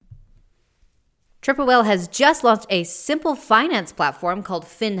Triple Whale has just launched a simple finance platform called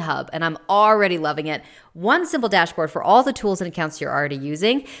FinHub, and I'm already loving it. One simple dashboard for all the tools and accounts you're already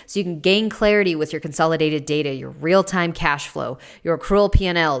using, so you can gain clarity with your consolidated data, your real-time cash flow, your accrual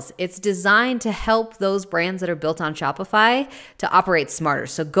P&Ls. It's designed to help those brands that are built on Shopify to operate smarter.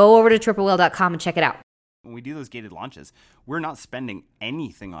 So go over to triplewhale.com and check it out. When we do those gated launches, we're not spending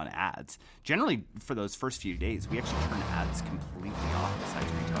anything on ads. Generally, for those first few days, we actually turn ads completely off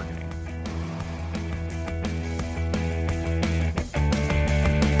besides retargeting.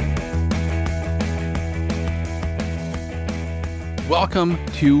 Welcome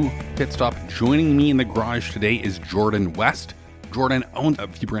to Pit Stop. Joining me in the garage today is Jordan West. Jordan owns a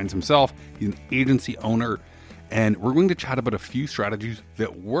few brands himself. He's an agency owner, and we're going to chat about a few strategies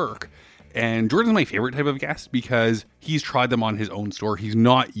that work. And Jordan's my favorite type of guest because he's tried them on his own store. He's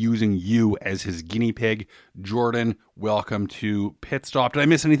not using you as his guinea pig. Jordan, welcome to Pit Stop. Did I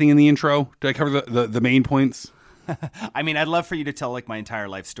miss anything in the intro? Did I cover the main points? I mean, I'd love for you to tell like my entire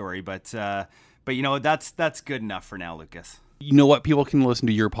life story, but you know, that's good enough for now, Lucas. You know what? People can listen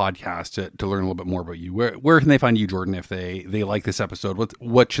to your podcast to learn a little bit more about you. Where can they find you, Jordan, if they like this episode?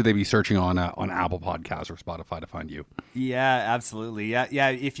 What should they be searching on Apple Podcasts or Spotify to find you? Yeah, absolutely. Yeah.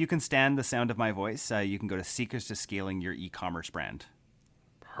 If you can stand the sound of my voice, you can go to Secrets to Scaling Your E-commerce Brand.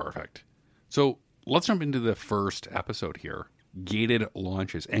 Perfect. So let's jump into the first episode here. Gated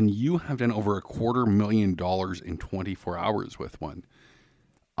launches. And you have done over $250,000 in 24 hours with one.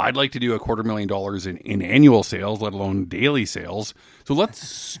 I'd like to do $250,000 in annual sales, let alone daily sales. So let's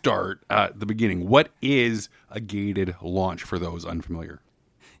start at the beginning. What is a gated launch for those unfamiliar?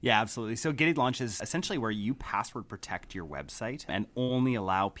 Yeah, absolutely. So gated launch is essentially where you password protect your website and only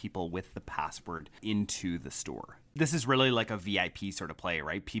allow people with the password into the store. This is really like a VIP sort of play,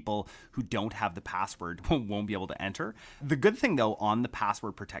 right? People who don't have the password won't be able to enter. The good thing, though, on the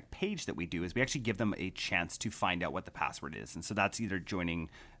password protect page that we do is we actually give them a chance to find out what the password is. And so that's either joining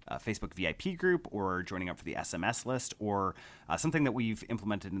a Facebook VIP group or joining up for the SMS list, or something that we've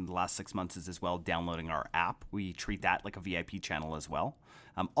implemented in the last 6 months is as well downloading our app. We treat that like a VIP channel as well.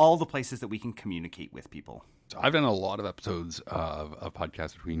 All the places that we can communicate with people. So I've done a lot of episodes of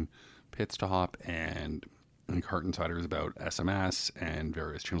podcasts between Pit Stop and Cart Insiders about SMS and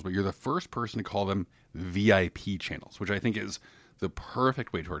various channels, but you're the first person to call them VIP channels, which I think is the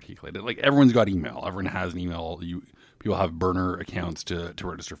perfect way to articulate it. Like, everyone's got email. Everyone has an email. People have burner accounts to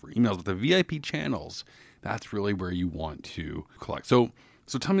register for emails, but the VIP channels, that's really where you want to collect. So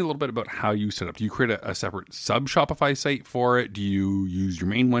tell me a little bit about how you set up. Do you create a separate sub Shopify site for it? Do you use your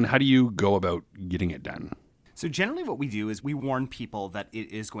main one? How do you go about getting it done? So generally what we do is we warn people that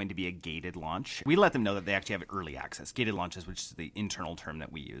it is going to be a gated launch. We let them know that they actually have early access. Gated launches, which is the internal term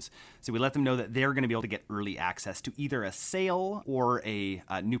that we use. So we let them know that they're going to be able to get early access to either a sale or a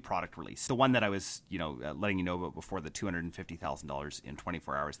new product release. The one that I was, letting you know about before, the $250,000 in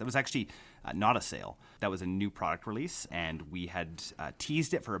 24 hours, that was actually not a sale. That was a new product release, and we had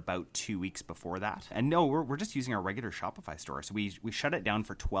teased it for about 2 weeks before that. And no, we're just using our regular Shopify store. So we shut it down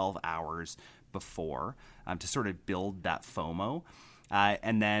for 12 hours before to sort of build that FOMO.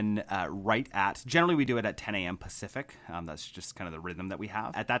 And then generally we do it at 10 a.m. Pacific. That's just kind of the rhythm that we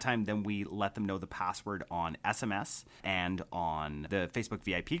have. At that time, then we let them know the password on SMS and on the Facebook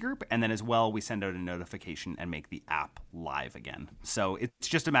VIP group. And then as well, we send out a notification and make the app live again. So it's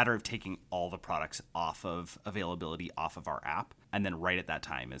just a matter of taking all the products off of availability off of our app. And then right at that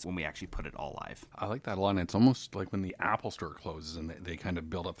time is when we actually put it all live. I like that a lot. And it's almost like when the Apple Store closes and they kind of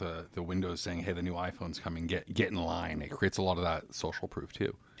build up the windows saying, hey, the new iPhone's coming, get in line. It creates a lot of that social proof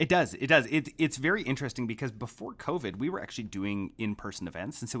too. It does. It's very interesting because before COVID, we were actually doing in-person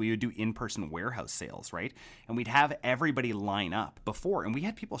events. And so we would do in-person warehouse sales, right? And we'd have everybody line up before. And we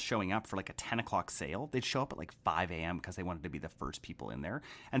had people showing up for like a 10 o'clock sale. They'd show up at like 5 a.m. because they wanted to be the first people in there.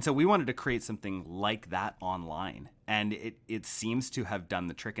 And so we wanted to create something like that online. And it seems to have done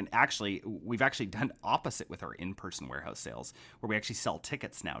the trick. And actually, we've actually done opposite with our in-person warehouse sales, where we actually sell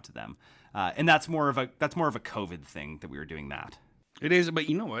tickets now to them. And that's more of a COVID thing that we were doing that. It is, but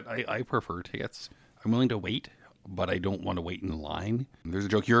you know what? I prefer tickets. I'm willing to wait, but I don't want to wait in line. There's a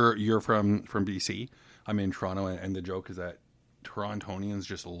joke. You're from BC. I'm in Toronto, and the joke is that Torontonians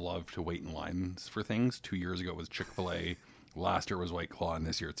just love to wait in lines for things. 2 years ago it was Chick-fil-A. Last year was White Claw, and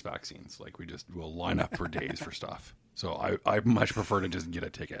this year it's vaccines. Like, we'll line up for days for stuff. So I much prefer to just get a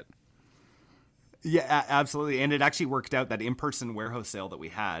ticket. Yeah, absolutely. And it actually worked out that in-person warehouse sale that we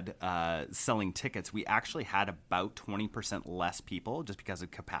had selling tickets, we actually had about 20% less people just because of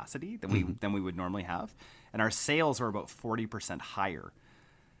capacity than we would normally have. And our sales were about 40% higher.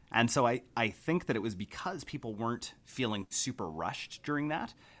 And so I think that it was because people weren't feeling super rushed during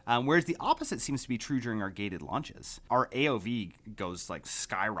that. Whereas the opposite seems to be true during our gated launches. Our AOV goes like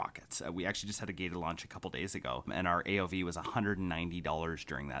skyrockets. We actually just had a gated launch a couple days ago, and our AOV was $190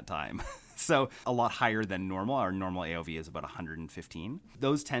 during that time. So a lot higher than normal. Our normal AOV is about 115.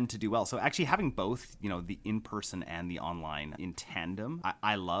 Those tend to do well. So actually having both, the in-person and the online in tandem,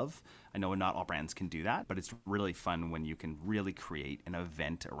 I love. I know not all brands can do that, but it's really fun when you can really create an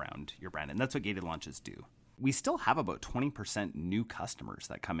event around your brand. And that's what gated launches do. We still have about 20% new customers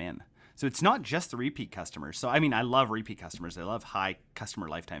that come in. So it's not just the repeat customers. So, I love repeat customers. I love high customer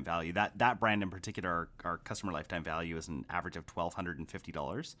lifetime value. That brand in particular, our customer lifetime value is an average of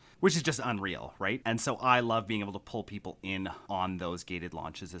 $1,250, which is just unreal, right? And so I love being able to pull people in on those gated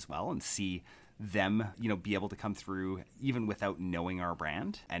launches as well and see them, be able to come through even without knowing our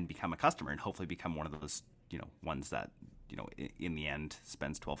brand and become a customer and hopefully become one of those, ones that, in the end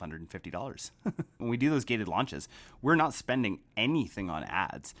spends $1,250. When we do those gated launches, we're not spending anything on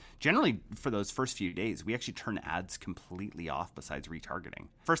ads. Generally, for those first few days, we actually turn ads completely off besides retargeting.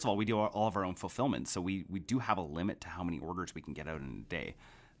 First of all, we do all of our own fulfillment, so we do have a limit to how many orders we can get out in a day.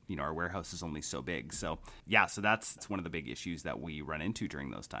 Our warehouse is only so big. So that's one of the big issues that we run into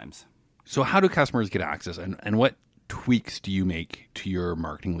during those times. So how do customers get access, and what tweaks do you make to your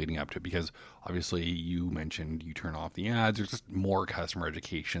marketing leading up to it? Because obviously you mentioned you turn off the ads. There's just more customer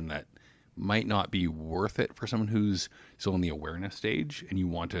education that might not be worth it for someone who's still in the awareness stage, and you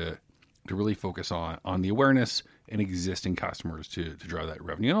want to really focus on the awareness and existing customers to drive that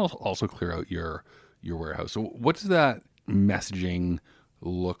revenue and also clear out your warehouse. So what does that messaging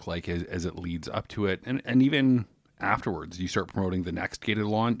look like as it leads up to it, and even afterwards? Do you start promoting the next gated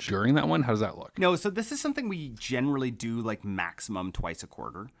launch during that one? How does that look? No, so this is something we generally do like maximum twice a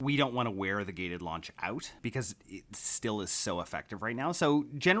quarter. We don't want to wear the gated launch out because it still is so effective right now. So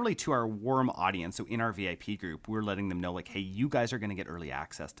generally to our warm audience, so in our VIP group, we're letting them know like, hey, you guys are going to get early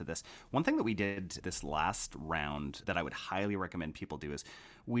access to this. One thing that we did this last round that I would highly recommend people do is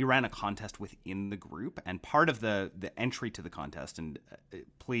we ran a contest within the group, and part of the entry to the contest, and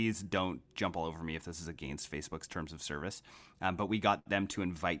please don't jump all over me if this is against Facebook's terms of service, but we got them to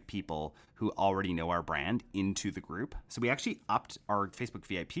invite people who already know our brand into the group. So we actually upped our Facebook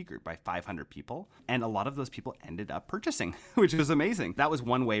VIP group by 500 people, and a lot of those people ended up purchasing, which was amazing. That was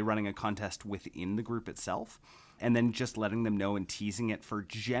one way, running a contest within the group itself. And then just letting them know and teasing it for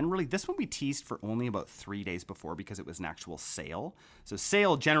generally, this one we teased for only about 3 days before because it was an actual sale. So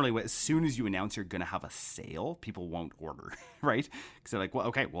sale, generally, as soon as you announce you're going to have a sale, people won't order, right? Because they're like, well,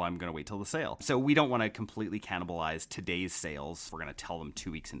 okay, well, I'm going to wait till the sale. So we don't want to completely cannibalize today's sales. We're going to tell them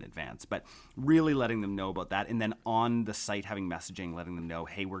 2 weeks in advance, but really letting them know about that. And then on the site, having messaging, letting them know,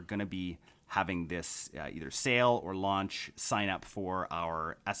 hey, we're going to be having this either sale or launch, sign up for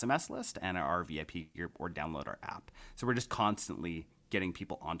our SMS list and our VIP group or download our app. So we're just constantly getting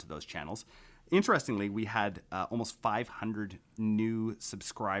people onto those channels. Interestingly, we had almost 500 new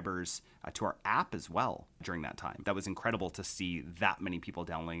subscribers to our app as well during that time. That was incredible to see that many people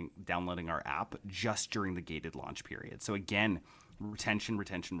downloading our app just during the gated launch period. So again, retention.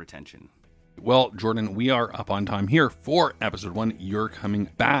 Well, Jordan, we are up on time here for episode 1. You're coming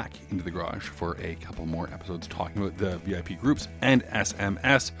back into the garage for a couple more episodes talking about the VIP groups and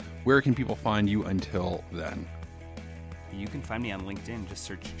SMS. Where can people find you until then? You can find me on LinkedIn. Just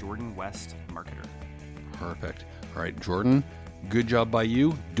search Jordan West Marketer. Perfect. All right, Jordan, good job by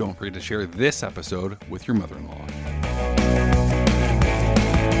you. Don't forget to share this episode with your mother-in-law.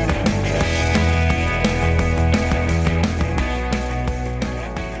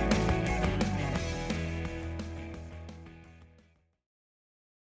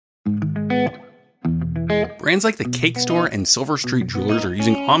 Brands like the Cake Store and Silver Street Jewelers are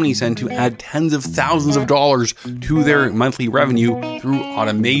using OmniSend to add tens of thousands of dollars to their monthly revenue through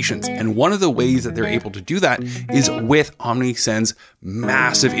automations. And one of the ways that they're able to do that is with OmniSend's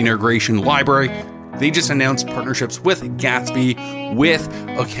massive integration library. They just announced partnerships with Gatsby, with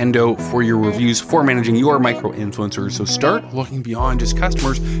Okendo for your reviews, for managing your micro-influencers. So start looking beyond just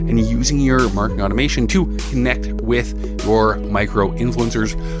customers and using your marketing automation to connect with your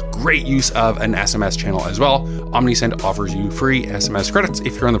micro-influencers. Great use of an SMS channel as well. OmniSend offers you free SMS credits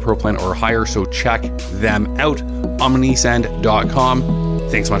if you're on the Pro plan or higher, so check them out. Omnisend.com.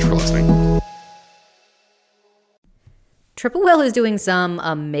 Thanks so much for listening. Triple Whale is doing some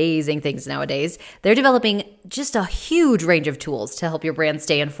amazing things nowadays. They're developing just a huge range of tools to help your brand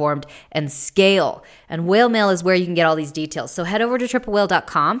stay informed and scale. And Whale Mail is where you can get all these details. So head over to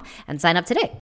triplewhale.com and sign up today.